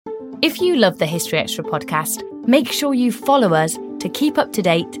If you love the History Extra podcast, make sure you follow us to keep up to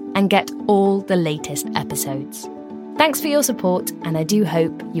date and get all the latest episodes. Thanks for your support, and I do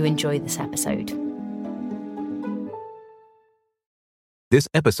hope you enjoy this episode. This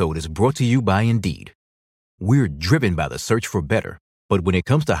episode is brought to you by Indeed. We're driven by the search for better, but when it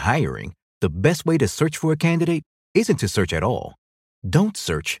comes to hiring, the best way to search for a candidate isn't to search at all. Don't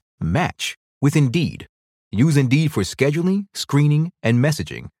search, match with Indeed. Use Indeed for scheduling, screening, and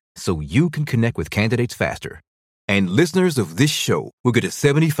messaging so you can connect with candidates faster. And listeners of this show will get a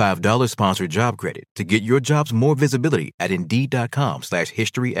 $75 sponsored job credit to get your jobs more visibility at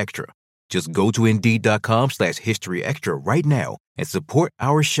Indeed.com/HistoryExtra. Just go to Indeed.com/HistoryExtra right now and support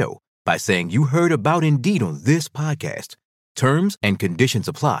our show by saying you heard about Indeed on this podcast. Terms and conditions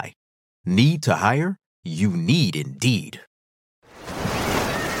apply. Need to hire? You need Indeed.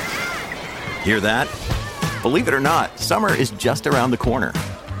 Hear that? Believe it or not, summer is just around the corner.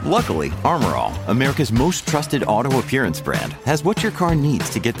 Luckily, Armor All, America's most trusted auto appearance brand, has what your car needs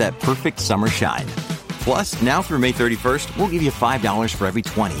to get that perfect summer shine. Plus, now through May 31st, we'll give you $5 for every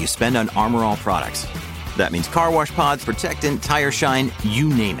 $20 you spend on Armor All products. That means car wash pods, protectant, tire shine, you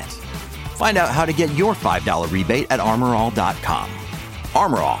name it. Find out how to get your $5 rebate at armorall.com.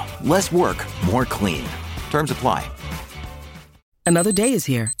 Armor All, less work, more clean. Terms apply. Another day is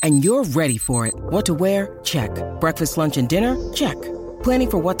here, and you're ready for it. What to wear? Check. Breakfast, lunch, and dinner? Check.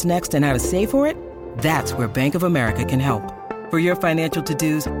 Planning for what's next and how to save for it? That's where Bank of America can help. For your financial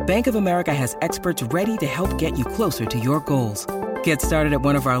to-dos, Bank of America has experts ready to help get you closer to your goals. Get started at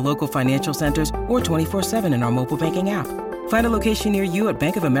one of our local financial centers or 24/7 in our mobile banking app. Find a location near you at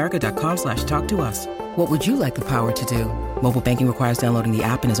bankofamerica.com/talktous. What would you like the power to do? Mobile banking requires downloading the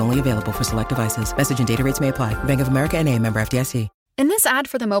app and is only available for select devices. Message and data rates may apply. Bank of America N.A., member FDIC. In this ad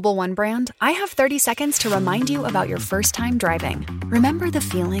for the Mobile One brand, I have 30 seconds to remind you about your first time driving. Remember the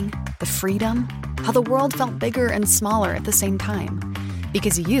feeling, the freedom, how the world felt bigger and smaller at the same time?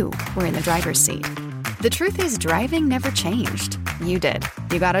 Because you were in the driver's seat. The truth is, driving never changed. You did.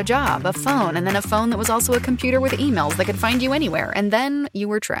 You got a job, a phone, and then a phone that was also a computer with emails that could find you anywhere, and then you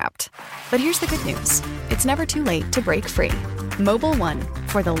were trapped. But here's the good news. It's never too late to break free. Mobile One,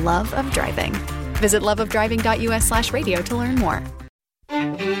 for the love of driving. Visit loveofdriving.us/radio to learn more.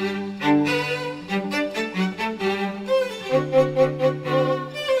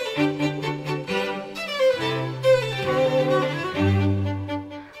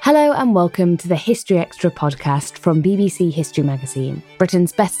 Hello and welcome to the History Extra podcast from BBC History Magazine,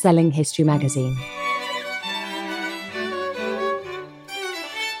 Britain's best-selling history magazine.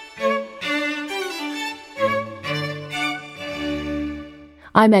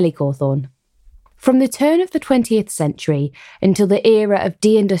 I'm Ellie Cawthorne. From the turn of the 20th century until the era of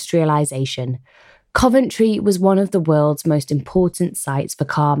deindustrialisation, Coventry was one of the world's most important sites for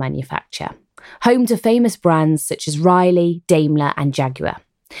car manufacture, home to famous brands such as Riley, Daimler and Jaguar.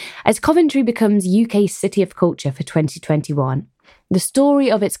 As Coventry becomes UK's City of Culture for 2021, the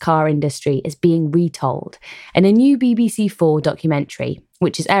story of its car industry is being retold in a new BBC4 documentary,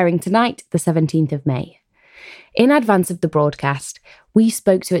 which is airing tonight, the 17th of May. In advance of the broadcast, we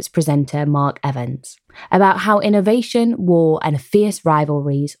spoke to its presenter, Mark Evans, about how innovation, war and fierce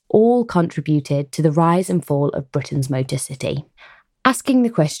rivalries all contributed to the rise and fall of Britain's motor city. Asking the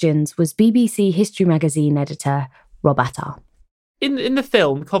questions was BBC History Magazine editor Rob Attar. In the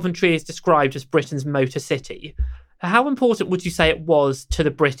film, Coventry is described as Britain's motor city. How important would you say it was to the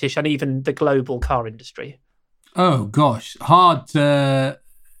British and even the global car industry? Oh, gosh. Hard to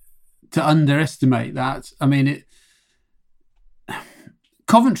underestimate that. I mean,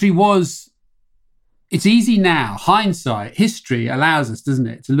 Coventry was... It's easy now. Hindsight, history allows us, doesn't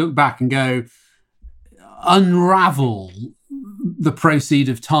it, to look back and go, unravel the proceed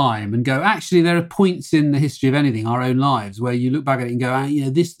of time and go, actually, there are points in the history of anything, our own lives, where you look back at it and go,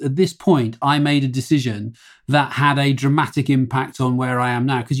 at this point, I made a decision that had a dramatic impact on where I am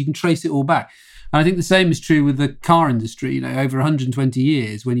now, because you can trace it all back. And I think the same is true with the car industry, over 120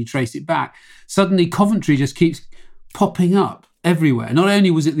 years, when you trace it back. Suddenly, Coventry just keeps popping up everywhere. Not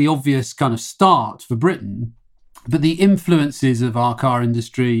only was it the obvious kind of start for Britain, but the influences of our car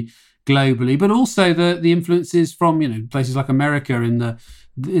industry globally, but also the influences from places like America in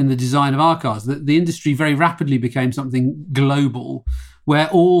the design of our cars. The industry very rapidly became something global, where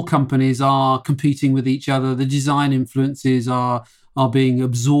all companies are competing with each other. The design influences are being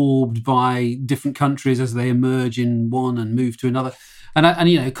absorbed by different countries as they emerge in one and move to another.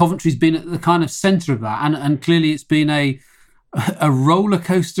 And Coventry's been at the kind of centre of that, and clearly it's been a roller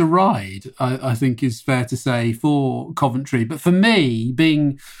coaster ride, I think is fair to say, for Coventry. But for me,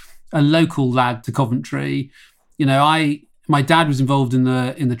 being a local lad to Coventry, my my dad was involved in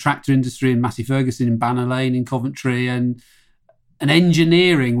the tractor industry in Massey Ferguson in Banner Lane in Coventry, and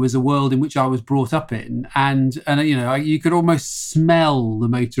engineering was a world in which I was brought up in, and you could almost smell the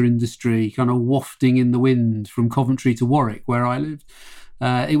motor industry kind of wafting in the wind from Coventry to Warwick, where I lived.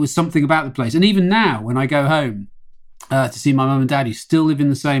 It was something about the place, and even now when I go home to see my mum and dad, who still live in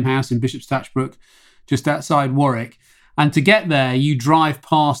the same house in Bishop's Tatchbrook, just outside Warwick. And to get there, you drive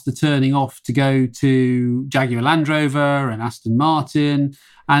past the turning off to go to Jaguar Land Rover and Aston Martin.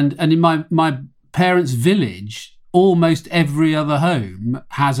 And in my parents' village, almost every other home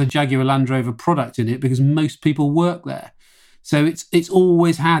has a Jaguar Land Rover product in it because most people work there. So it's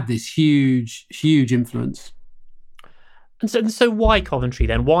always had this huge, huge influence. And so why Coventry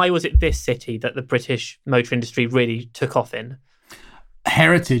then? Why was it this city that the British motor industry really took off in?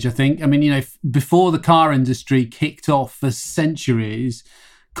 Heritage, I think. I mean, before the car industry kicked off for centuries,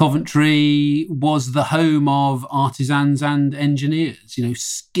 Coventry was the home of artisans and engineers,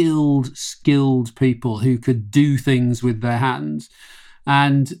 skilled people who could do things with their hands.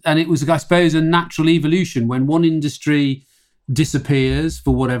 And it was, I suppose, a natural evolution. When one industry disappears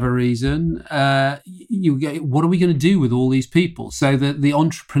for whatever reason, you get, what are we going to do with all these people? So that the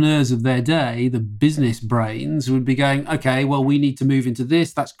entrepreneurs of their day, the business brains, would be going, okay, well, we need to move into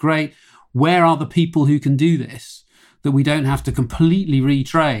this. That's great. Where are the people who can do this, that we don't have to completely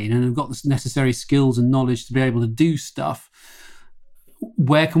retrain and have got the necessary skills and knowledge to be able to do stuff?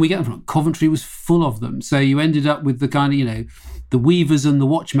 Where can we get them from? Coventry was full of them. So you ended up with the kind of, the weavers and the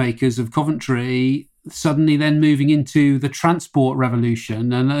watchmakers of Coventry suddenly then moving into the transport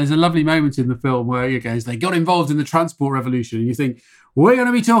revolution. And there's a lovely moment in the film where they got involved in the transport revolution, and you think, we're going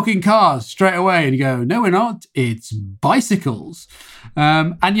to be talking cars straight away. And you go, no, we're not. It's bicycles.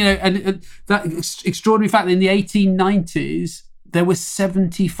 And that extraordinary fact that in the 1890s, there were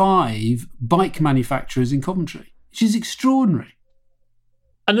 75 bike manufacturers in Coventry, which is extraordinary.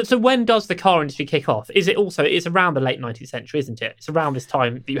 And so when does the car industry kick off? It's around the late 19th century, isn't it? It's around this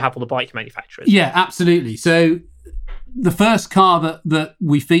time that you have all the bike manufacturers. Yeah, absolutely. So the first car that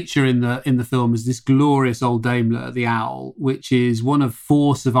we feature in the film is this glorious old Daimler, the Owl, which is one of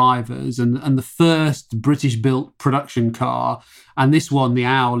 4 survivors and the first British-built production car. And this one, the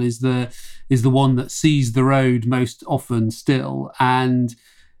Owl, is the one that sees the road most often still. And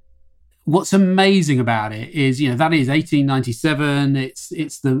what's amazing about it is, that is 1897.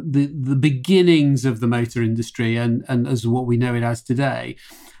 It's the beginnings of the motor industry and as what we know it as today.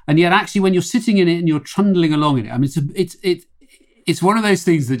 And yet, actually, when you're sitting in it and you're trundling along in it, I mean, it's one of those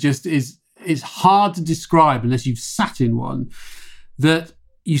things that just is hard to describe unless you've sat in one. That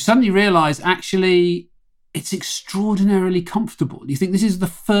you suddenly realise, actually, it's extraordinarily comfortable. You think this is the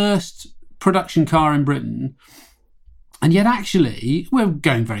first production car in Britain. And yet, actually, we're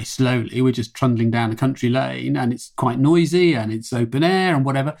going very slowly. We're just trundling down a country lane, and it's quite noisy, and it's open air and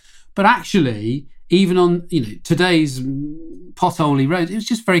whatever. But actually, even on today's potholey roads, it was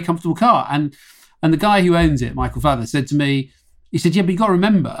just a very comfortable car. And the guy who owns it, Michael Father, said to me, he said, "Yeah, but you got to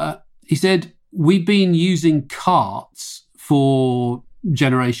remember," he said, "we've been using carts for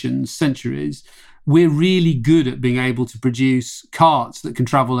generations, centuries. We're really good at being able to produce carts that can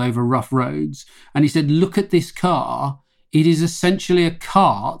travel over rough roads." And he said, "Look at this car. It is essentially a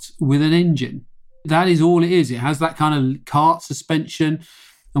cart with an engine. That is all it is. It has that kind of cart suspension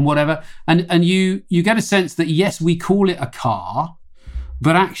and whatever." And you get a sense that, yes, we call it a car,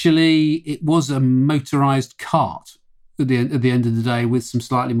 but actually it was a motorized cart at the end of the day with some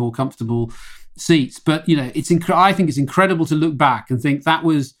slightly more comfortable seats. But, I think it's incredible to look back and think that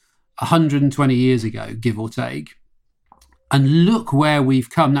was 120 years ago, give or take. And look where we've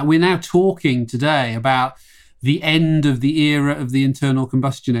come. Now, we're now talking today about the end of the era of the internal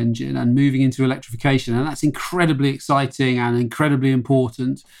combustion engine and moving into electrification. And that's incredibly exciting and incredibly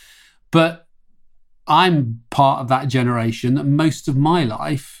important. But I'm part of that generation that most of my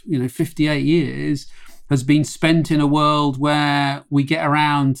life, 58 years, has been spent in a world where we get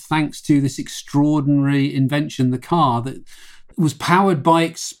around thanks to this extraordinary invention, the car, that was powered by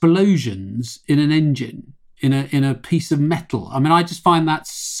explosions in an engine, in a piece of metal. I mean, I just find that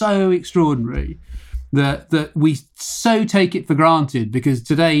so extraordinary that we so take it for granted, because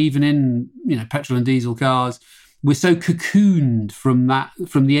today, even in petrol and diesel cars, we're so cocooned from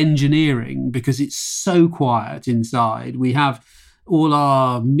the engineering, because it's so quiet inside. We have all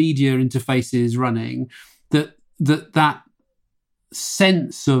our media interfaces running, that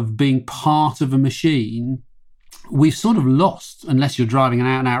sense of being part of a machine we've sort of lost, unless you're driving an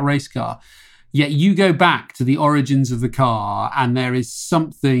out-and-out race car. Yet you go back to the origins of the car, and there is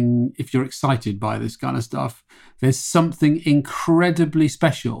something, if you're excited by this kind of stuff, there's something incredibly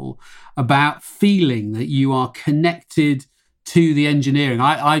special about feeling that you are connected to the engineering.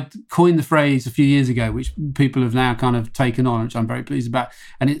 I coined the phrase a few years ago, which people have now kind of taken on, which I'm very pleased about.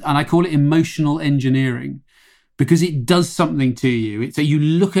 And I call it emotional engineering, because it does something to you. So you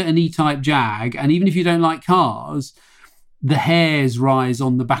look at an E-Type Jag, and even if you don't like cars, the hairs rise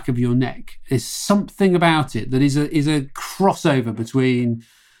on the back of your neck. There's something about it that is a crossover between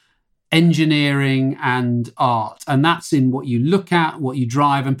engineering and art. And that's in what you look at, what you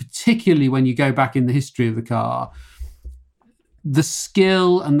drive, and particularly when you go back in the history of the car, the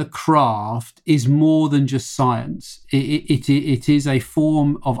skill and the craft is more than just science. It is a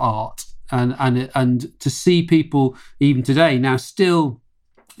form of art. And to see people even today now still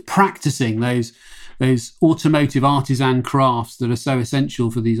practicing those automotive artisan crafts that are so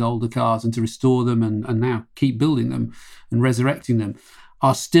essential for these older cars, and to restore them and now keep building them and resurrecting them,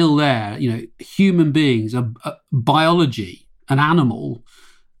 are still there. Human beings, biology, an animal,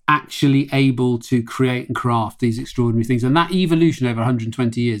 actually able to create and craft these extraordinary things. And that evolution over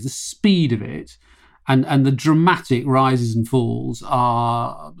 120 years, the speed of it, and the dramatic rises and falls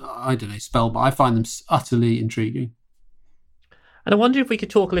are, I don't know, spellbound. I find them utterly intriguing. And I wonder if we could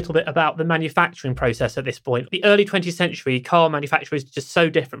talk a little bit about the manufacturing process at this point. The early 20th century car manufacture is just so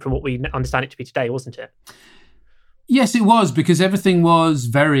different from what we understand it to be today, wasn't it? Yes, it was, because everything was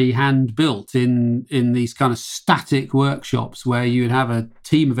very hand-built in these kind of static workshops where you would have a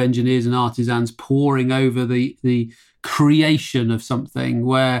team of engineers and artisans poring over the creation of something,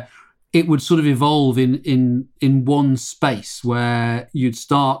 where it would sort of evolve in one space, where you'd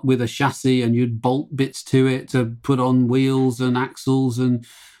start with a chassis and you'd bolt bits to it to put on wheels and axles, and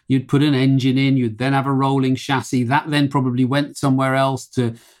you'd put an engine in. You'd then have a rolling chassis that then probably went somewhere else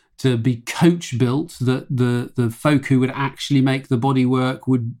to be coach built. That the folk who would actually make the bodywork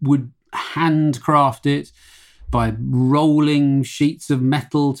would handcraft it by rolling sheets of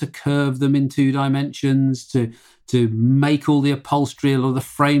metal to curve them in 2 dimensions, to make all the upholstery. A lot of the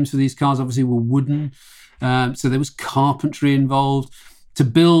frames for these cars obviously were wooden. So there was carpentry involved to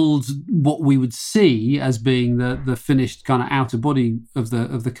build what we would see as being the finished kind of outer body of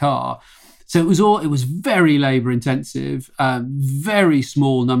the car. So it was very labour intensive. Very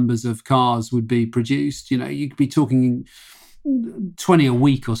small numbers of cars would be produced. You could be talking 20 a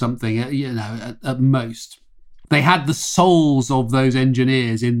week or something, at most. They had the souls of those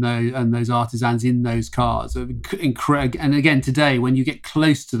engineers and those artisans in those cars. And again, today, when you get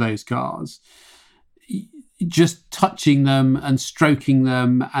close to those cars, just touching them and stroking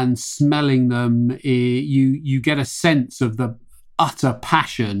them and smelling them, you get a sense of the utter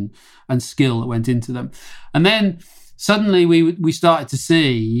passion and skill that went into them. And then suddenly we started to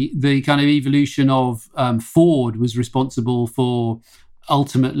see the kind of evolution of Ford was responsible for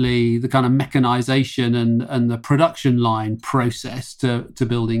ultimately the kind of mechanization and the production line process to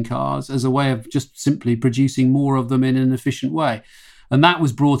building cars, as a way of just simply producing more of them in an efficient way. And that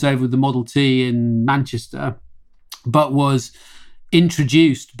was brought over with the Model T in Manchester, but was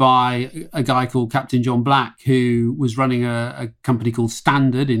introduced by a guy called Captain John Black, who was running a company called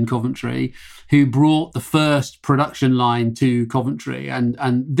Standard in Coventry, who brought the first production line to Coventry.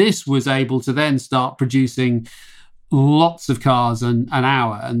 And this was able to then start producing lots of cars an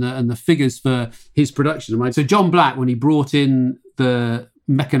hour, and the figures for his production. So John Black, when he brought in the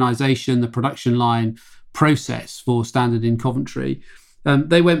mechanization, the production line process for Standard in Coventry,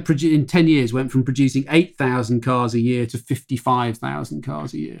 they in 10 years went from producing 8,000 cars a year to 55,000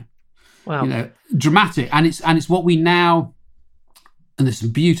 cars a year. Wow. Dramatic. And it's what we now, and there's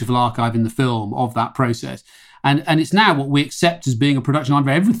some beautiful archive in the film of that process. And it's now what we accept as being a production line for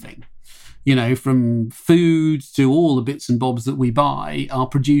everything. From food to all the bits and bobs that we buy are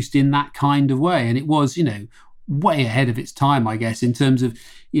produced in that kind of way. And it was, way ahead of its time, I guess, in terms of,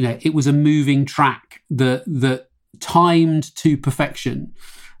 it was a moving track that timed to perfection,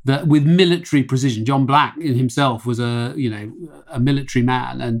 that with military precision. John Black in himself was a military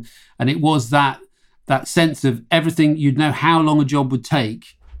man, and it was that sense of everything. You'd know how long a job would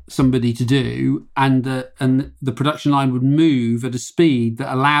take somebody to do, and the production line would move at a speed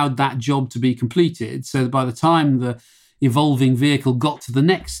that allowed that job to be completed, so that by the time the evolving vehicle got to the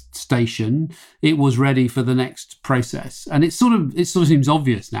next station, it was ready for the next process. And it sort of seems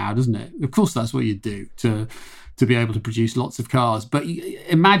obvious now, doesn't it? Of course that's what you'd do to be able to produce lots of cars. But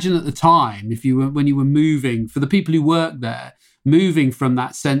imagine at the time, when you were moving, for the people who worked there, moving from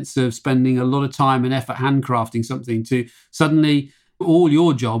that sense of spending a lot of time and effort handcrafting something to suddenly all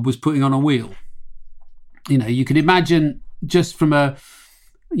your job was putting on a wheel. You can imagine, just from a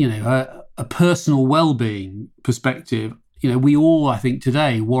personal well-being perspective, we all, I think,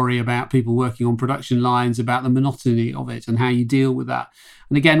 today worry about people working on production lines, about the monotony of it and how you deal with that.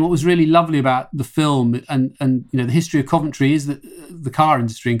 And again, what was really lovely about the film and the history of Coventry is that the car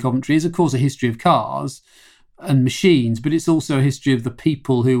industry in Coventry is, of course, a history of cars and machines, but it's also a history of the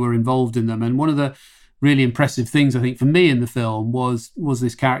people who were involved in them. And one of the really impressive things, I think, for me in the film was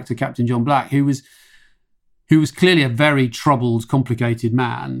this character, Captain John Black, who was clearly a very troubled, complicated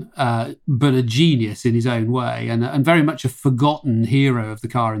man, but a genius in his own way, and very much a forgotten hero of the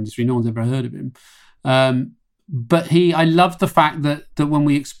car industry. No one's ever heard of him. But I loved the fact that when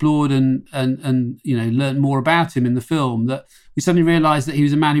we explored and learned more about him in the film, that we suddenly realised that he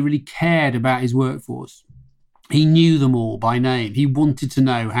was a man who really cared about his workforce. He knew them all by name. He wanted to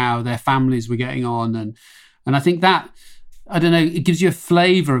know how their families were getting on, and I think that, I don't know, it gives you a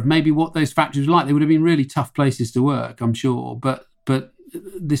flavour of maybe what those factories were like. They would have been really tough places to work, I'm sure. But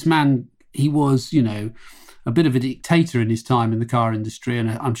this man, he was, a bit of a dictator in his time in the car industry, and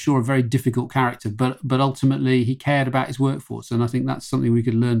I'm sure a very difficult character. But ultimately, he cared about his workforce, and I think that's something we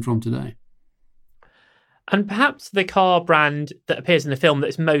could learn from today. And perhaps the car brand that appears in the film that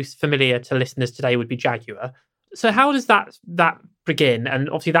is most familiar to listeners today would be Jaguar. So how does that begin? And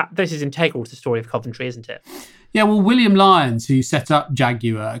obviously this is integral to the story of Coventry, isn't it? Yeah, well, William Lyons, who set up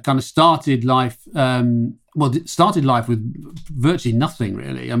Jaguar, kind of started life with virtually nothing,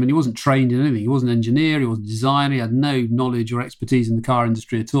 really. I mean, he wasn't trained in anything. He wasn't an engineer, he wasn't a designer, he had no knowledge or expertise in the car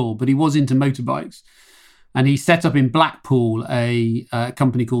industry at all, but he was into motorbikes. And he set up in Blackpool a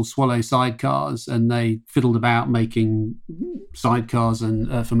company called Swallow Sidecars, and they fiddled about making sidecars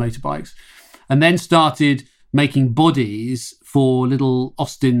and for motorbikes. And then started making bodies for little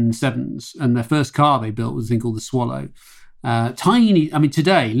Austin 7s. And their first car they built was a thing called the Swallow. Tiny, I mean,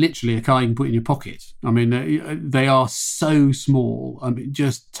 today, literally a car you can put in your pocket. I mean, they are so small. I mean,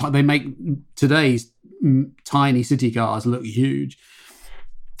 they make today's tiny city cars look huge.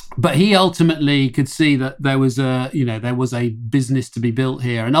 But he ultimately could see that there was a business to be built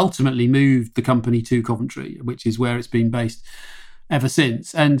here, and ultimately moved the company to Coventry, which is where it's been based ever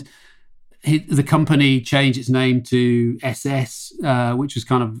since. And the company changed its name to SS, which was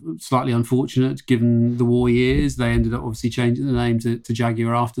kind of slightly unfortunate given the war years. They ended up obviously changing the name to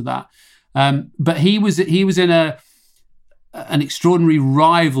Jaguar after that. But he was in an extraordinary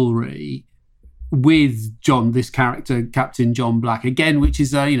rivalry with this character, Captain John Black, again, which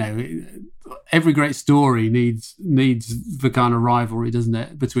is every great story needs the kind of rivalry, doesn't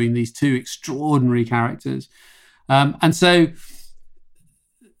it, between these two extraordinary characters. And so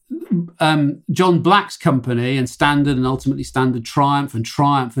John Black's company and Standard, and ultimately Standard Triumph, and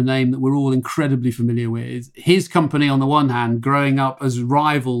Triumph, a name that we're all incredibly familiar with. His company, on the one hand, growing up as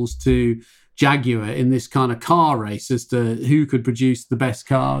rivals to Jaguar in this kind of car race as to who could produce the best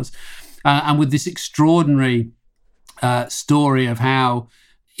cars. And with this extraordinary story of how,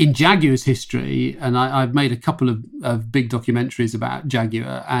 in Jaguar's history, and I've made a couple of big documentaries about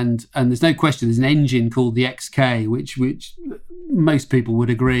Jaguar, and there's no question there's an engine called the XK, which most people would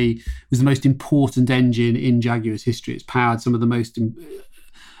agree was the most important engine in Jaguar's history. It's powered some of the most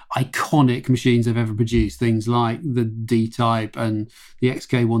iconic machines they've ever produced, things like the D-Type and the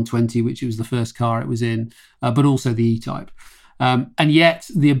XK120, which was the first car it was in, but also the E-Type. And yet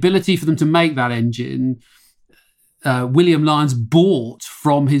the ability for them to make that engine, William Lyons bought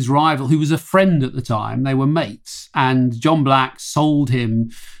from his rival, who was a friend at the time. They were mates, and John Black sold him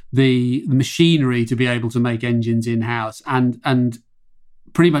the machinery to be able to make engines in-house, and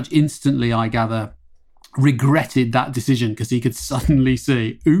pretty much instantly, I gather, regretted that decision because he could suddenly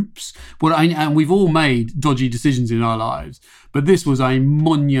see, oops. And we've all made dodgy decisions in our lives, but this was a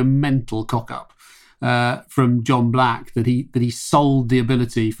monumental cock-up from John Black, that he sold the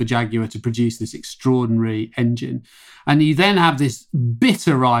ability for Jaguar to produce this extraordinary engine. And you then have this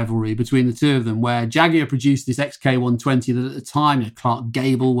bitter rivalry between the two of them, where Jaguar produced this XK120 that at the time, Clark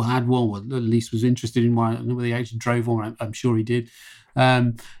Gable had one, or at least was interested in one. I don't know whether he actually drove one. I'm sure he did.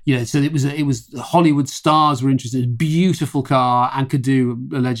 So it was Hollywood stars were interested. A beautiful car, and could do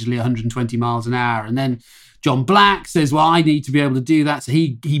allegedly 120 miles an hour. And then John Black says, well, I need to be able to do that. So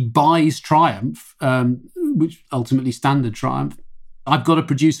he buys Triumph, which ultimately Standard Triumph. I've got to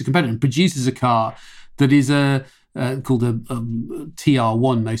produce a competitor, and produces a car that is called a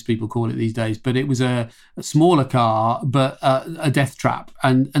TR1, most people call it these days, but it was a smaller car, but a death trap.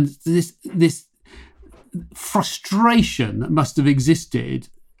 And this frustration that must have existed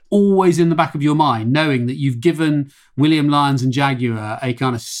always in the back of your mind, knowing that you've given William Lyons and Jaguar a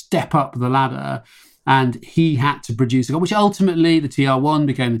kind of step up the ladder, and he had to produce a car, which ultimately the TR1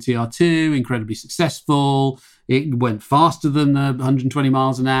 became the TR2, incredibly successful. It went faster than the 120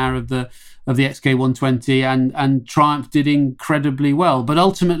 miles an hour of the XK120, and Triumph did incredibly well. But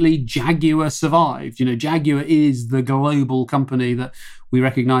ultimately, Jaguar survived. Jaguar is the global company that we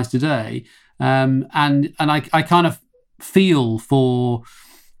recognise today. And I kind of feel for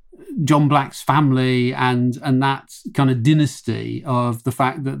John Black's family and that kind of dynasty of the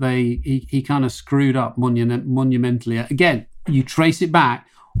fact that he kind of screwed up monumentally. Again, you trace it back,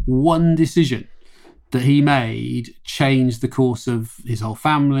 one decision that he made changed the course of his whole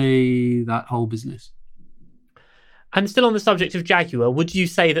family, that whole business. And still on the subject of Jaguar, would you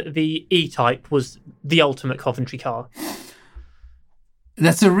say that the E-Type was the ultimate Coventry car?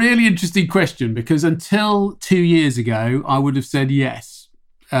 That's a really interesting question, because until 2 years ago, I would have said yes.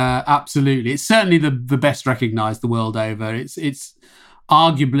 Absolutely. It's certainly the best recognised the world over. It's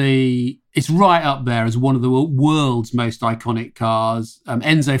arguably, it's right up there as one of the world's most iconic cars.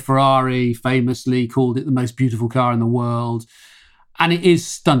 Enzo Ferrari famously called it the most beautiful car in the world. And it is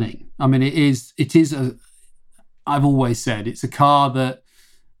stunning. I mean, I've always said, it's a car that,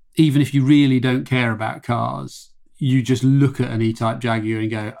 even if you really don't care about cars, you just look at an E-Type Jaguar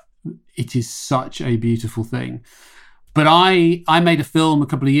and go, it is such a beautiful thing. But I made a film a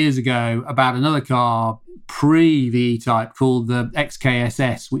couple of years ago about another car pre the E-Type called the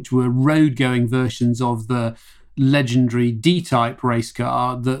XKSS, which were road-going versions of the legendary D-Type race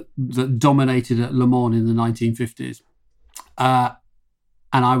car that dominated at Le Mans in the 1950s. And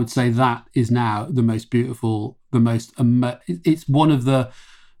I would say that is now the most beautiful, it's one of the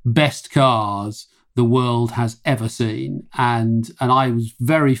best cars the world has ever seen. And I was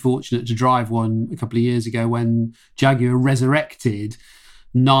very fortunate to drive one a couple of years ago when Jaguar resurrected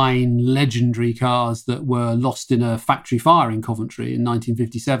 9 legendary cars that were lost in a factory fire in Coventry in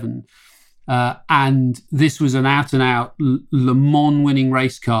 1957. And this was an out-and-out Le Mans winning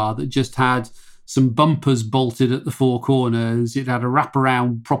race car that just had some bumpers bolted at the 4 corners. It had a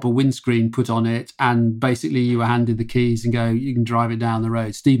wraparound proper windscreen put on it, and basically you were handed the keys and go, you can drive it down the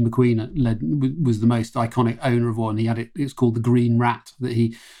road. Steve McQueen was the most iconic owner of one. He had it was called the Green Rat, that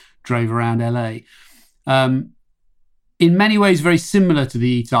he drove around LA. In many ways very similar to the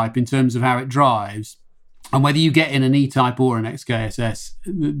E-Type in terms of how it drives, and whether you get in an E-Type or an XKSS,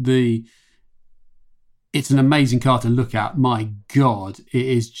 it's an amazing car to look at. My God, it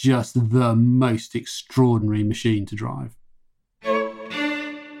is just the most extraordinary machine to drive.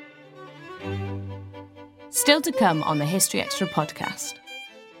 Still to come on the History Extra podcast.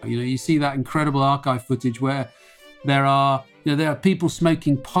 You see that incredible archive footage where there are people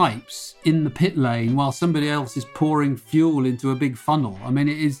smoking pipes in the pit lane while somebody else is pouring fuel into a big funnel. I mean,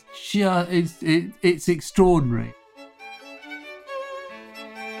 it is it's extraordinary.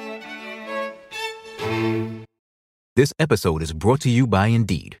 This episode is brought to you by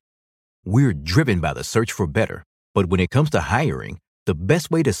Indeed. We're driven by the search for better, but when it comes to hiring, the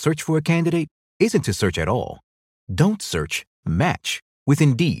best way to search for a candidate isn't to search at all. Don't search, match with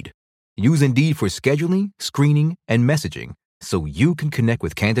Indeed. Use Indeed for scheduling, screening, and messaging so you can connect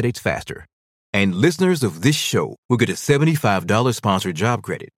with candidates faster. And listeners of this show will get a $75 sponsored job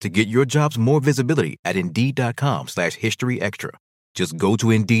credit to get your jobs more visibility at Indeed.com/HistoryExtra. Just go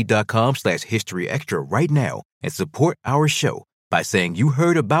to Indeed.com/HistoryExtra right now and support our show by saying you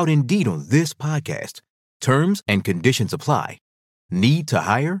heard about Indeed on this podcast. Terms and conditions apply. Need to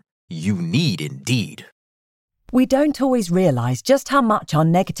hire? You need Indeed. We don't always realise just how much our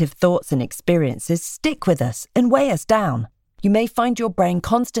negative thoughts and experiences stick with us and weigh us down. You may find your brain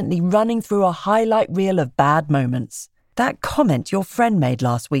constantly running through a highlight reel of bad moments. That comment your friend made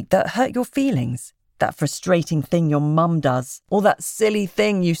last week that hurt your feelings. That frustrating thing your mum does, or that silly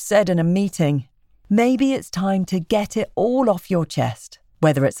thing you said in a meeting. Maybe it's time to get it all off your chest,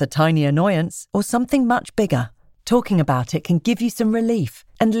 whether it's a tiny annoyance or something much bigger. Talking about it can give you some relief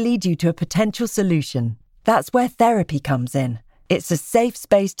and lead you to a potential solution. That's where therapy comes in. It's a safe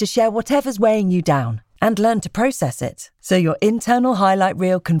space to share whatever's weighing you down and learn to process it, so your internal highlight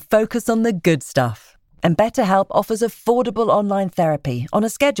reel can focus on the good stuff. And BetterHelp offers affordable online therapy on a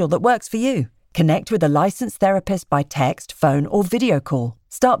schedule that works for you. Connect with a licensed therapist by text, phone, or video call.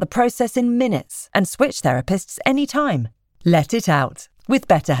 Start the process in minutes and switch therapists anytime. Let it out with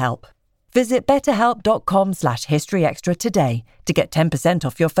BetterHelp. Visit betterhelp.com/historyextra today to get 10%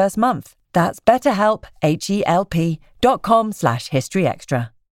 off your first month. That's BetterHelp, HELP.com/historyextra.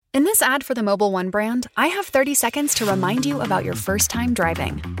 In this ad for the Mobil 1 brand, I have 30 seconds to remind you about your first time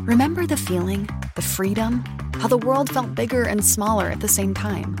driving. Remember the feeling, the freedom, how the world felt bigger and smaller at the same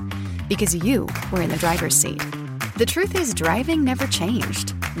time? Because you were in the driver's seat. The truth is, driving never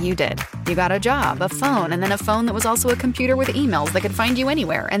changed. You did. You got a job, a phone, and then a phone that was also a computer with emails that could find you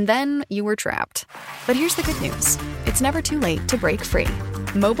anywhere, and then you were trapped. But here's the good news. It's never too late to break free.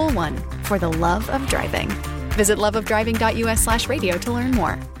 Mobile One, for the love of driving. Visit loveofdriving.us/radio to learn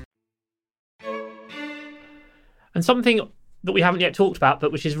more. And something that we haven't yet talked about,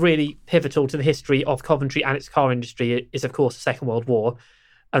 but which is really pivotal to the history of Coventry and its car industry, is, of course, the Second World War.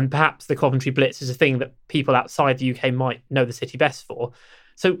 And perhaps the Coventry Blitz is a thing that people outside the UK might know the city best for.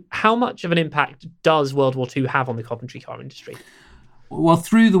 So how much of an impact does World War II have on the Coventry car industry? Well,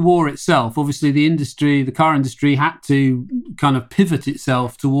 through the war itself, obviously the car industry had to kind of pivot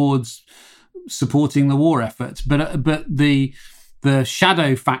itself towards supporting the war effort. But the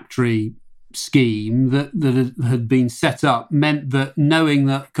shadow factory scheme that had been set up meant that, knowing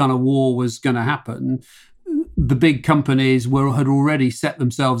that kind of war was going to happen, the big companies had already set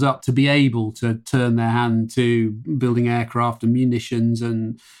themselves up to be able to turn their hand to building aircraft and munitions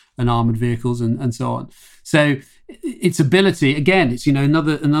and armoured vehicles and so on. So its ability, again, it's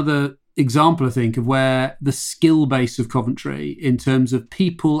another example, I think, of where the skill base of Coventry, in terms of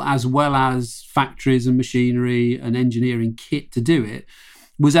people as well as factories and machinery and engineering kit to do it,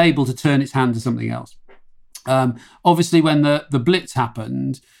 was able to turn its hand to something else. Obviously, when the Blitz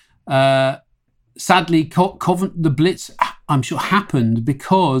happened, sadly, the Blitz, I'm sure, happened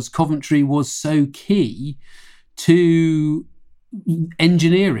because Coventry was so key to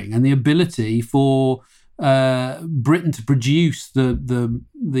engineering and the ability for Britain to produce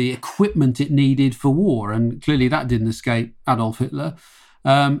the equipment it needed for war. And clearly that didn't escape Adolf Hitler.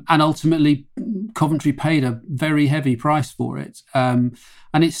 And ultimately, Coventry paid a very heavy price for it. And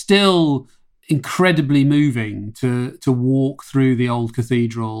it's still incredibly moving to walk through the old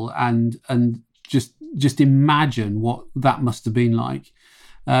cathedral and just imagine what that must have been like.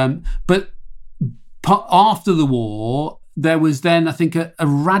 But after the war, there was then, I think, a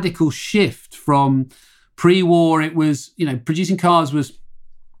radical shift from pre-war. It was, producing cars was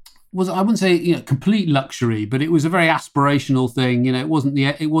I wouldn't say complete luxury, but it was a very aspirational thing. It wasn't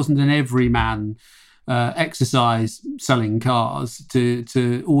an everyman exercise selling cars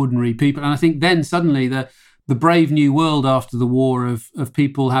to ordinary people. And I think then suddenly the brave new world after the war of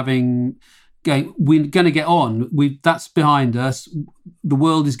people we're going to get on. That's behind us. The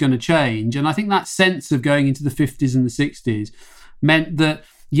world is going to change. And I think that sense of going into the 50s and the 60s meant that,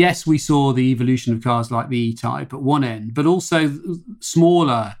 yes, we saw the evolution of cars like the E-Type at one end, but also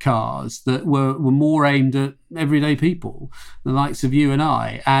smaller cars that were more aimed at everyday people, the likes of you and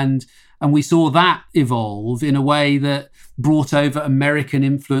I. And we saw that evolve in a way that brought over American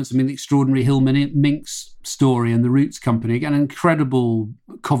influence. I mean, the extraordinary Hillman Minks story and the Roots Company, again, an incredible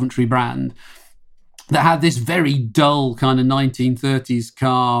Coventry brand that had this very dull kind of 1930s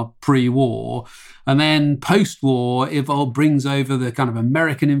car pre-war. And then post-war, brings over the kind of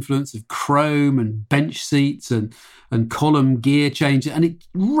American influence of chrome and bench seats and column gear changes. And it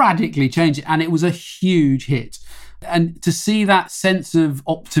radically changed it. And it was a huge hit. And to see that sense of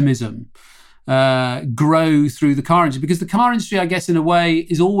optimism grow through the car industry, because the car industry, I guess, in a way,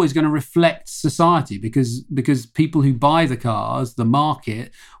 is always going to reflect society, because people who buy the cars, the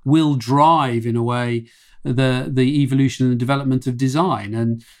market, will drive, in a way, the evolution and the development of design.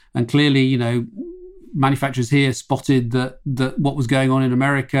 And clearly, manufacturers here spotted that what was going on in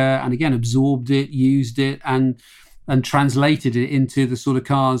America, and again absorbed it, used it, and translated it into the sort of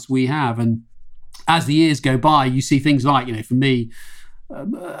cars we have. And as the years go by, you see things like, for me,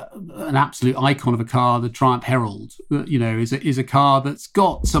 an absolute icon of a car, the Triumph Herald, is a car that's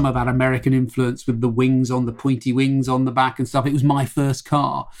got some of that American influence with the pointy wings on the back and stuff. It was my first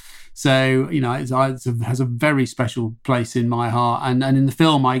car. So, it has a very special place in my heart. And in the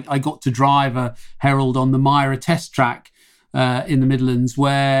film, I got to drive a Herald on the Myra test track in the Midlands,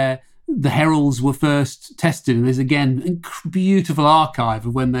 where the Heralds were first tested. And there's, again, a beautiful archive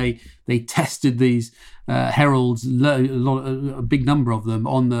of when they tested these Heralds, a big number of them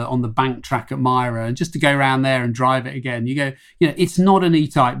on the bank track at Myra. And just to go around there and drive it again, you go, it's not an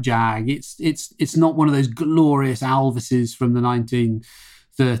E-Type Jag. It's not one of those glorious Alvises from the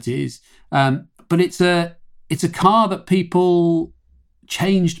 1930s. But it's a car that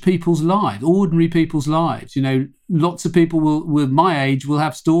changed people's lives, ordinary people's lives. Lots of people with my age will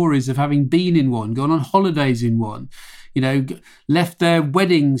have stories of having been in one, gone on holidays in one, left their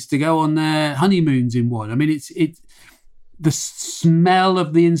weddings to go on their honeymoons in one. I mean, it's the smell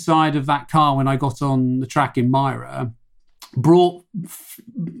of the inside of that car when I got on the track in Myra brought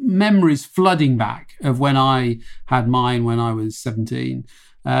memories flooding back of when I had mine when I was 17.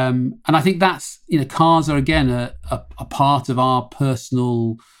 And I think that's, cars are, again, a part of our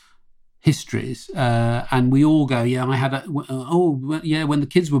personal histories, and we all go, yeah, I had when the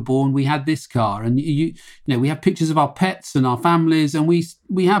kids were born, we had this car, and you know, we have pictures of our pets and our families, and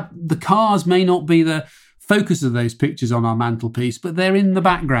we have, the cars may not be the focus of those pictures on our mantelpiece, but they're in the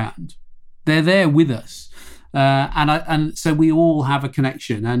background, they're there with us, and so we all have a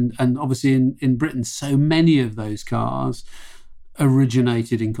connection, and obviously in Britain, so many of those cars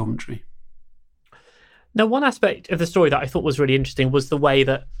originated in Coventry. Now, one aspect of the story that I thought was really interesting was the way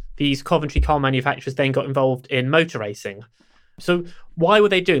that these Coventry car manufacturers then got involved in motor racing. So why were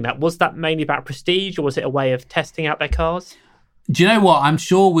they doing that? Was that mainly about prestige, or was it a way of testing out their cars? Do you know what? I'm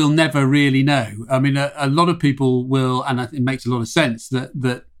sure we'll never really know. I mean, a lot of people will, and it makes a lot of sense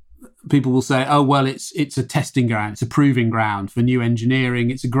that people will say, oh, well, it's a testing ground, it's a proving ground for new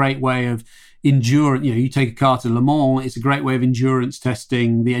engineering. It's a great way of endurance. You know, you take a car to Le Mans, it's a great way of endurance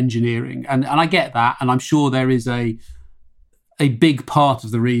testing the engineering. And I get that. And I'm sure there is a big part of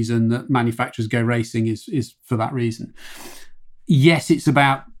the reason that manufacturers go racing is for that reason. Yes, it's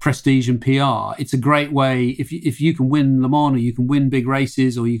about prestige and PR. It's a great way, if you can win Le Mans, or you can win big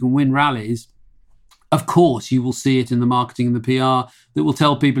races, or you can win rallies, of course you will see it in the marketing and the PR that will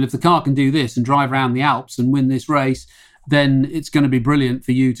tell people, if the car can do this and drive around the Alps and win this race, then it's going to be brilliant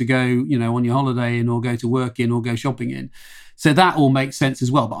for you to go, you know, on your holiday in, or go to work in, or go shopping in. So that all makes sense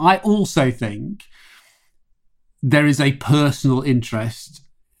as well. But I also think there is a personal interest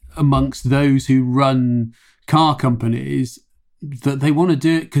amongst those who run car companies that they want to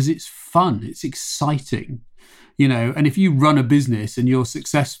do it because it's fun, it's exciting, you know. And if you run a business and you're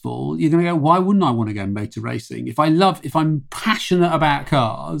successful, you're going to go, why wouldn't I want to go motor racing? If I'm passionate about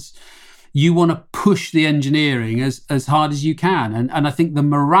cars, you want to push the engineering as hard as you can. And I think the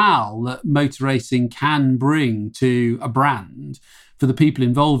morale that motor racing can bring to a brand for the people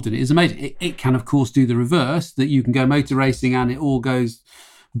involved in it is amazing. It can, of course, do the reverse, that you can go motor racing and it all goes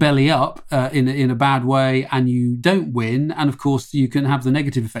belly up in a bad way, and you don't win. And of course, you can have the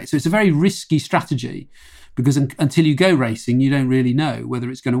negative effect. So it's a very risky strategy, because until you go racing, you don't really know whether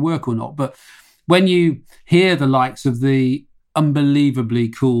it's going to work or not. But when you hear the likes of the unbelievably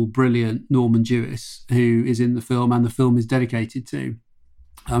cool, brilliant Norman Jewis, who is in the film and the film is dedicated to,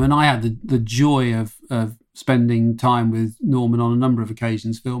 I mean, I had the joy of spending time with Norman on a number of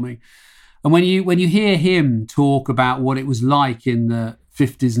occasions filming. And when you hear him talk about what it was like in the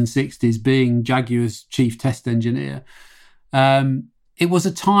 50s and 60s being Jaguar's chief test engineer, it was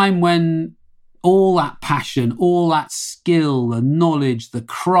a time when all that passion, all that skill, the knowledge, the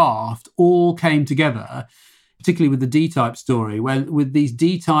craft all came together, particularly with the D-Type story, with these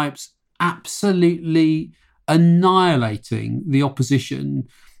D-Types absolutely annihilating the opposition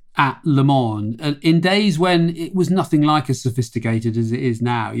at Le Mans in days when it was nothing like as sophisticated as it is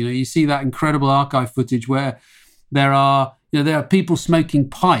now. You know, you see that incredible archive footage where there are people smoking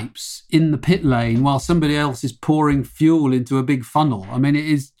pipes in the pit lane while somebody else is pouring fuel into a big funnel. I mean, it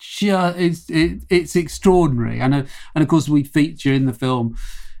is just it's extraordinary. And of course, we feature in the film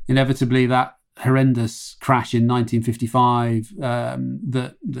inevitably that horrendous crash in 1955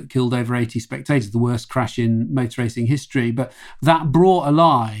 that killed over 80 spectators, the worst crash in motor racing history. But that brought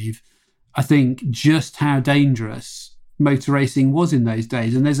alive, I think, just how dangerous motor racing was in those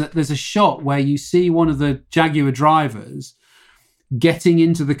days. And there's a shot where you see one of the Jaguar drivers getting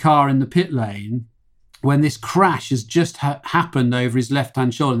into the car in the pit lane when this crash has just happened over his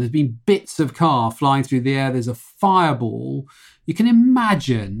left-hand shoulder. There's been bits of car flying through the air. There's a fireball. You can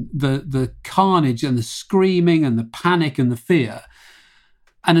imagine the carnage and the screaming and the panic and the fear.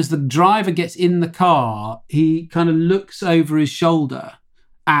 And as the driver gets in the car, he kind of looks over his shoulder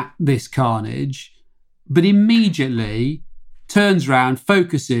at this carnage, but immediately turns around,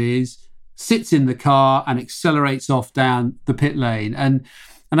 focuses, sits in the car and accelerates off down the pit lane. And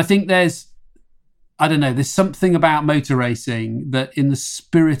I think there's something about motor racing that in the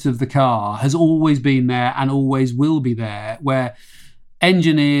spirit of the car has always been there and always will be there, where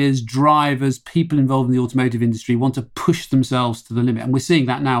engineers, drivers, people involved in the automotive industry want to push themselves to the limit. And we're seeing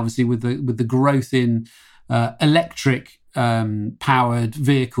that now, obviously, with the growth in electric powered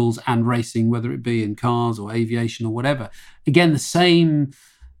vehicles and racing, whether it be in cars or aviation or whatever. Again, the same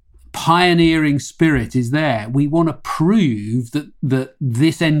pioneering spirit is there. We want to prove that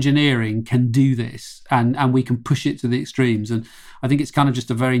this engineering can do this and we can push it to the extremes. And I think it's kind of just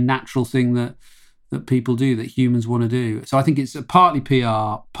a very natural thing that people do, that humans want to do. So I think it's partly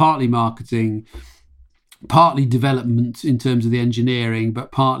PR, partly marketing, partly development in terms of the engineering,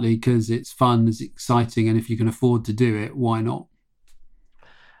 but partly because it's fun, it's exciting, and if you can afford to do it, why not?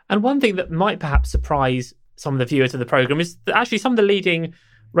 And one thing that might perhaps surprise some of the viewers of the programme is that actually some of the leading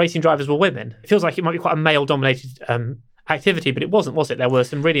racing drivers were women. It feels like it might be quite a male-dominated activity, but it wasn't, was it? There were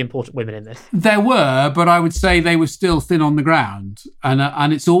some really important women in this. There were, but I would say they were still thin on the ground.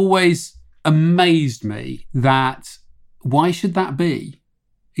 And it's always amazed me that why should that be?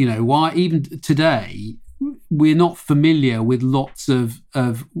 You know, why even today we're not familiar with lots of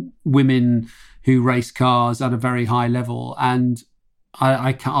women who race cars at a very high level. And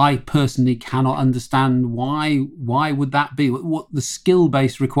I personally cannot understand why would that be? What the skill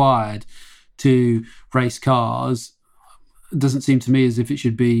base required to race cars doesn't seem to me as if it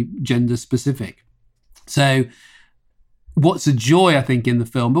should be gender specific. So what's a joy, I think, in the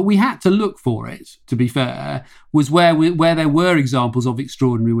film, but we had to look for it, to be fair, was where there were examples of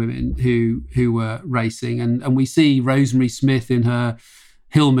extraordinary women who were racing. And we see Rosemary Smith in her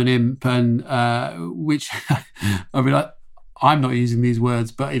Hillman Imp, and which, I mean, I'm not using these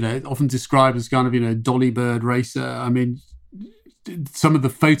words, but, you know, often described as kind of, you know, dolly bird racer. I mean, some of the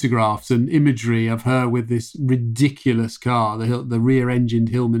photographs and imagery of her with this ridiculous car, the rear-engined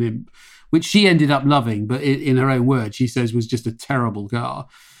Hillman Imp, which she ended up loving, but in her own words, she says was just a terrible car,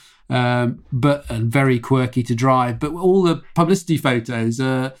 and very quirky to drive. But all the publicity photos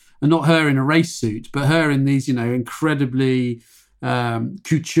are not her in a race suit, but her in these, you know, incredibly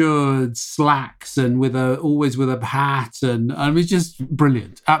coutured slacks and always with a hat, and it was just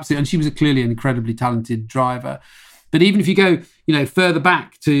brilliant, absolutely. And she was clearly an incredibly talented driver. But even if you go, you know, further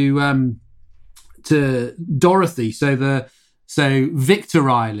back to Dorothy, so Victor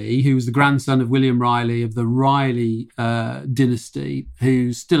Riley, who was the grandson of William Riley of the Riley dynasty,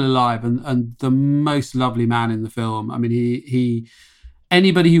 who's still alive and the most lovely man in the film. I mean, he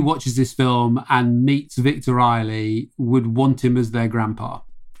anybody who watches this film and meets Victor Riley would want him as their grandpa.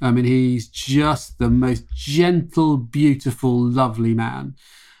 I mean, he's just the most gentle, beautiful, lovely man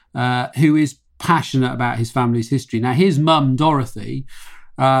who is passionate about his family's history. Now, his mum, Dorothy,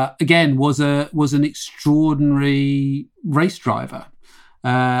 again, was an extraordinary race driver.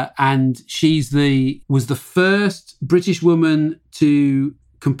 And was the first British woman to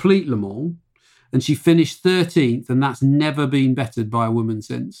complete Le Mans, and she finished 13th, and that's never been bettered by a woman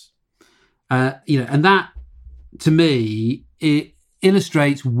since. You know, and that, to me, it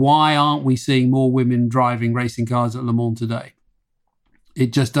illustrates why aren't we seeing more women driving racing cars at Le Mans today?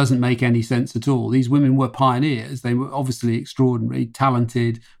 It just doesn't make any sense at all. These women were pioneers. They were obviously extraordinary,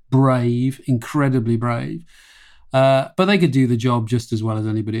 talented, brave, incredibly brave. But they could do the job just as well as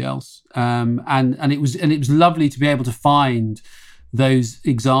anybody else. And it was lovely to be able to find those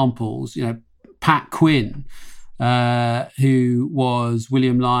examples. You know, Pat Quinn, who was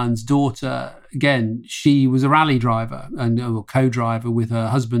William Lyon's daughter. Again, she was a rally driver and co-driver with her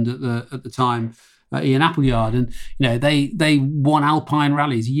husband at the time, Ian Appleyard, and you know they won Alpine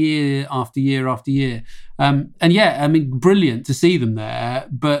rallies year after year after year, and yeah, I mean, brilliant to see them there.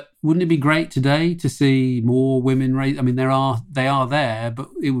 But wouldn't it be great today to see more women race? I mean, they are there, but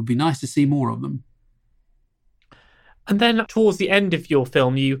it would be nice to see more of them. And then towards the end of your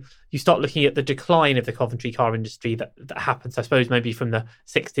film, you start looking at the decline of the Coventry car industry that happens, I suppose, maybe from the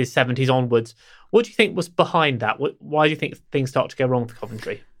 60s, 70s onwards. What do you think was behind that? Why do you think things start to go wrong for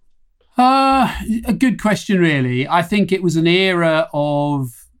Coventry? A good question, really. I think it was an era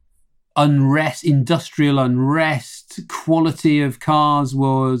of unrest, industrial unrest. Quality of cars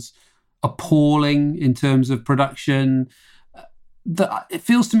was appalling in terms of production. It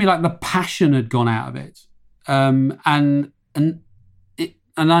feels to me like the passion had gone out of it. And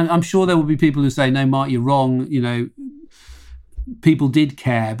I'm sure there will be people who say, no, Mark, you're wrong. You know, people did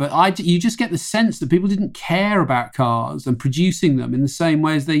care, but you just get the sense that people didn't care about cars and producing them in the same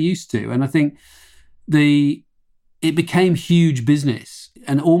way as they used to. And I think it became huge business,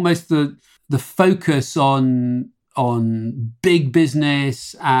 and almost the focus on big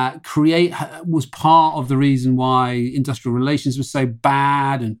business was part of the reason why industrial relations were so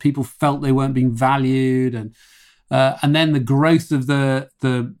bad, and people felt they weren't being valued, and then the growth of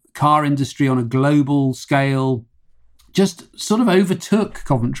the car industry on a global scale just sort of overtook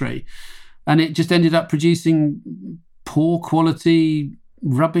Coventry, and it just ended up producing poor quality,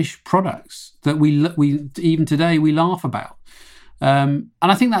 rubbish products that we even today we laugh about. And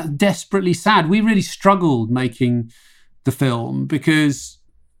I think that's desperately sad. We really struggled making the film because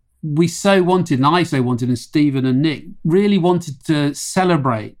we so wanted, and I so wanted, and Stephen and Nick really wanted to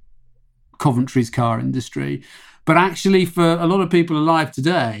celebrate Coventry's car industry. But actually, for a lot of people alive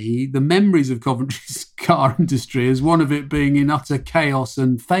today, the memories of Coventry's car industry is one of it being in utter chaos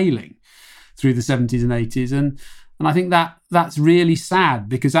and failing through the 70s and 80s. And I think that's really sad,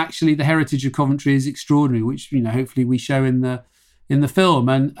 because actually the heritage of Coventry is extraordinary, which, you know, hopefully we show in the film.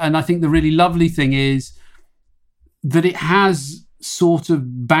 And I think the really lovely thing is that it has sort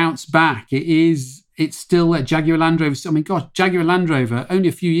of bounced back. It it's still there. Jaguar Land Rover. I mean, gosh, Jaguar Land Rover, only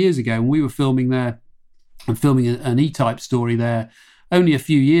a few years ago, when we were filming there and filming an E-Type story there, only a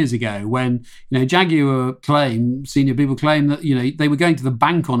few years ago, when, Jaguar senior people claim that, they were going to the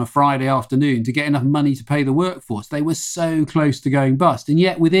bank on a Friday afternoon to get enough money to pay the workforce. They were so close to going bust. And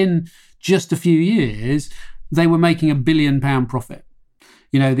yet within just a few years, they were making £1 billion profit.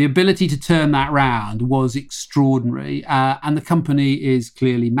 The ability to turn that round was extraordinary. And the company is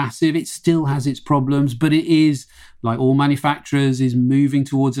clearly massive. It still has its problems, but it is, like all manufacturers, is moving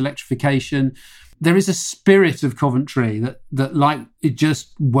towards electrification. There is a spirit of Coventry that like, it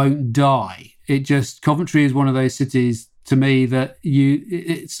just won't die. Coventry is one of those cities, to me, that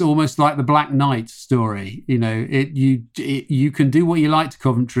it's almost like the Black Knight story. You can do what you like to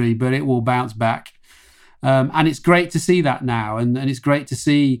Coventry, but it will bounce back. And it's great to see that now. And it's great to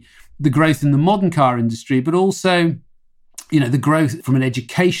see the growth in the modern car industry, but also, the growth from an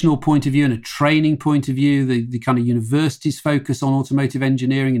educational point of view and a training point of view, the kind of universities focus on automotive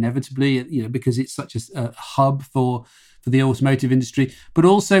engineering inevitably, because it's such a hub for the automotive industry. But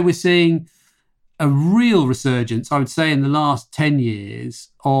also we're seeing a real resurgence, I would say, in the last 10 years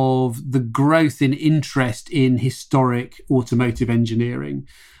of the growth in interest in historic automotive engineering.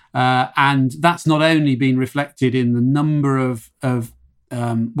 And that's not only been reflected in the number of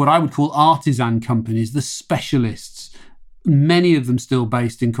what I would call artisan companies, the specialists, many of them still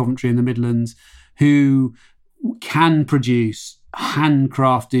based in Coventry in the Midlands, who can produce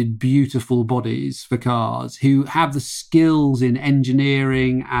handcrafted, beautiful bodies for cars, who have the skills in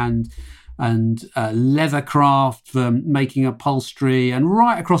engineering and leathercraft for making upholstery, and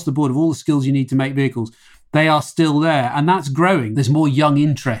right across the board of all the skills you need to make vehicles. They are still there, and that's growing. There's more young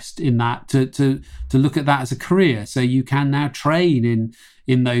interest in that to look at that as a career. So you can now train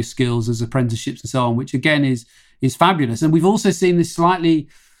in those skills as apprenticeships and so on, which again is fabulous. And we've also seen this slightly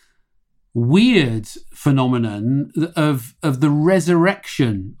weird phenomenon of the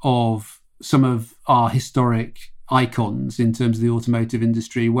resurrection of some of our historic icons in terms of the automotive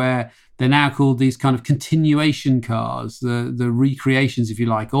industry, where they're now called these kind of continuation cars, the recreations, if you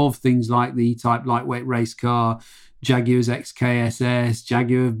like, of things like the E-Type lightweight race car, Jaguar's XKSS.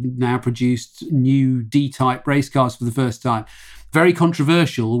 Jaguar now produced new D-Type race cars for the first time. Very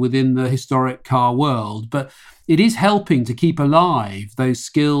controversial within the historic car world, but it is helping to keep alive those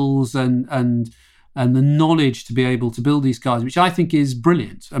skills and the knowledge to be able to build these cars, which I think is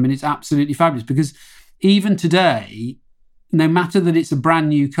brilliant. I mean, it's absolutely fabulous, because even today, no matter that it's a brand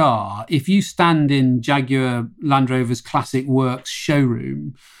new car, if you stand in Jaguar Land Rover's Classic Works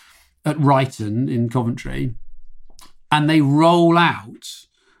showroom at Ryton in Coventry, and they roll out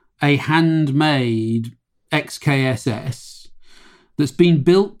a handmade XKSS that's been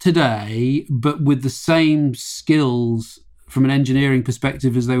built today, but with the same skills from an engineering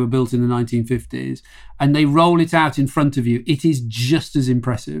perspective as they were built in the 1950s, and they roll it out in front of you, it is just as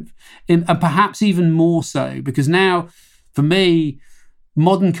impressive. And perhaps even more so, because now, for me,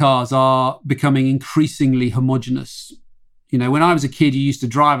 modern cars are becoming increasingly homogenous. When I was a kid, you used to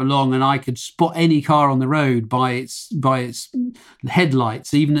drive along and I could spot any car on the road by its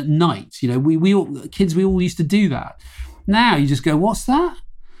headlights, even at night. We all used to do that. Now you just go, what's that?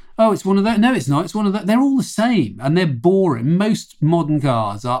 Oh, it's one of those. No, it's not. It's one of those. They're all the same, and they're boring. Most modern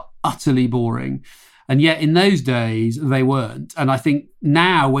cars are utterly boring. And yet in those days, they weren't. And I think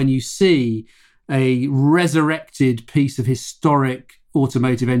now when you see a resurrected piece of historic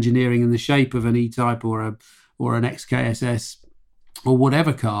automotive engineering in the shape of an E-Type or an XKSS or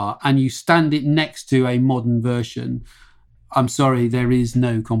whatever car, and you stand it next to a modern version, I'm sorry, there is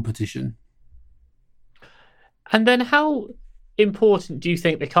no competition. And then how important do you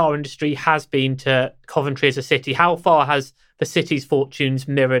think the car industry has been to Coventry as a city? How far has the city's fortunes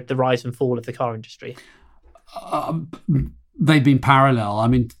mirrored the rise and fall of the car industry? They've been parallel. I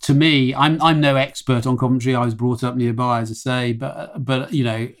mean, to me, I'm no expert on Coventry. I was brought up nearby, as I say, but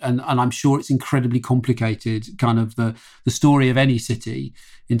and I'm sure it's incredibly complicated, kind of the story of any city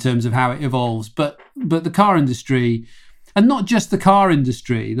in terms of how it evolves. But the car industry, and not just the car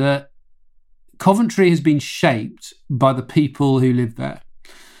industry, that Coventry has been shaped by the people who live there.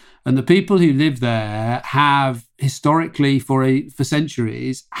 And the people who live there have historically, for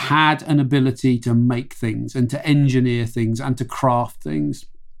centuries, had an ability to make things and to engineer things and to craft things.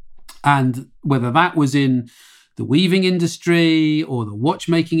 And whether that was in the weaving industry or the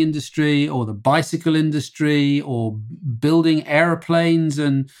watchmaking industry or the bicycle industry or building airplanes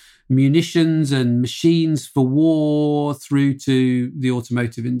and munitions and machines for war through to the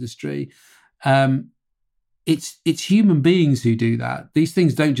automotive industry, it's human beings who do that. These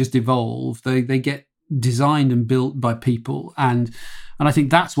things don't just evolve. They get designed and built by people. And I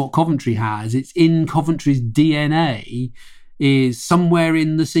think that's what Coventry has. It's in Coventry's DNA, is somewhere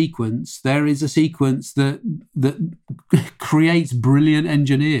in the sequence, there is a sequence that creates brilliant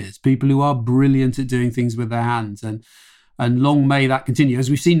engineers, people who are brilliant at doing things with their hands. And long may that continue.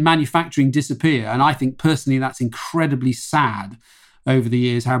 As we've seen manufacturing disappear, and I think personally that's incredibly sad over the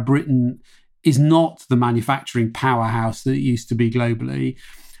years, how Britain is not the manufacturing powerhouse that it used to be globally.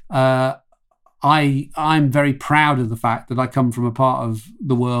 I'm very proud of the fact that I come from a part of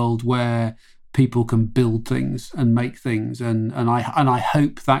the world where people can build things and make things, and I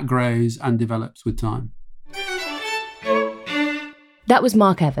hope that grows and develops with time. That was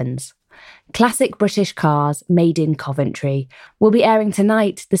Mark Evans. Classic British Cars Made in Coventry will be airing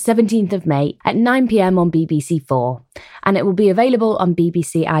tonight, the 17th of May at 9 p.m. on BBC4, and it will be available on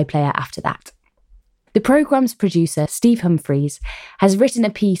BBC iPlayer after that. The programme's producer, Steve Humphreys, has written a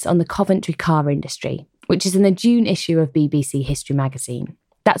piece on the Coventry car industry, which is in the June issue of BBC History magazine.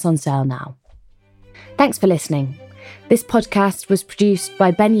 That's on sale now. Thanks for listening. This podcast was produced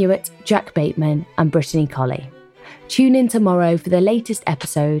by Ben Hewitt, Jack Bateman and Brittany Colley. Tune in tomorrow for the latest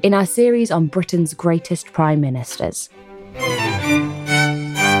episode in our series on Britain's greatest prime ministers.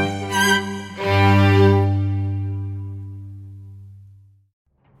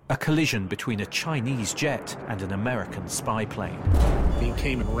 A collision between a Chinese jet and an American spy plane. He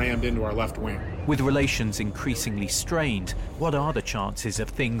came and rammed into our left wing. With relations increasingly strained, what are the chances of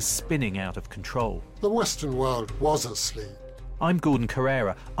things spinning out of control? The Western world was asleep. I'm Gordon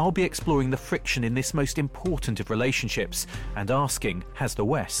Carrera. I'll be exploring the friction in this most important of relationships and asking, has the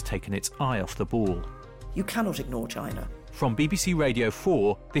West taken its eye off the ball? You cannot ignore China. From BBC Radio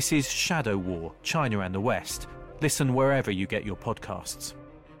 4, this is Shadow War, China and the West. Listen wherever you get your podcasts.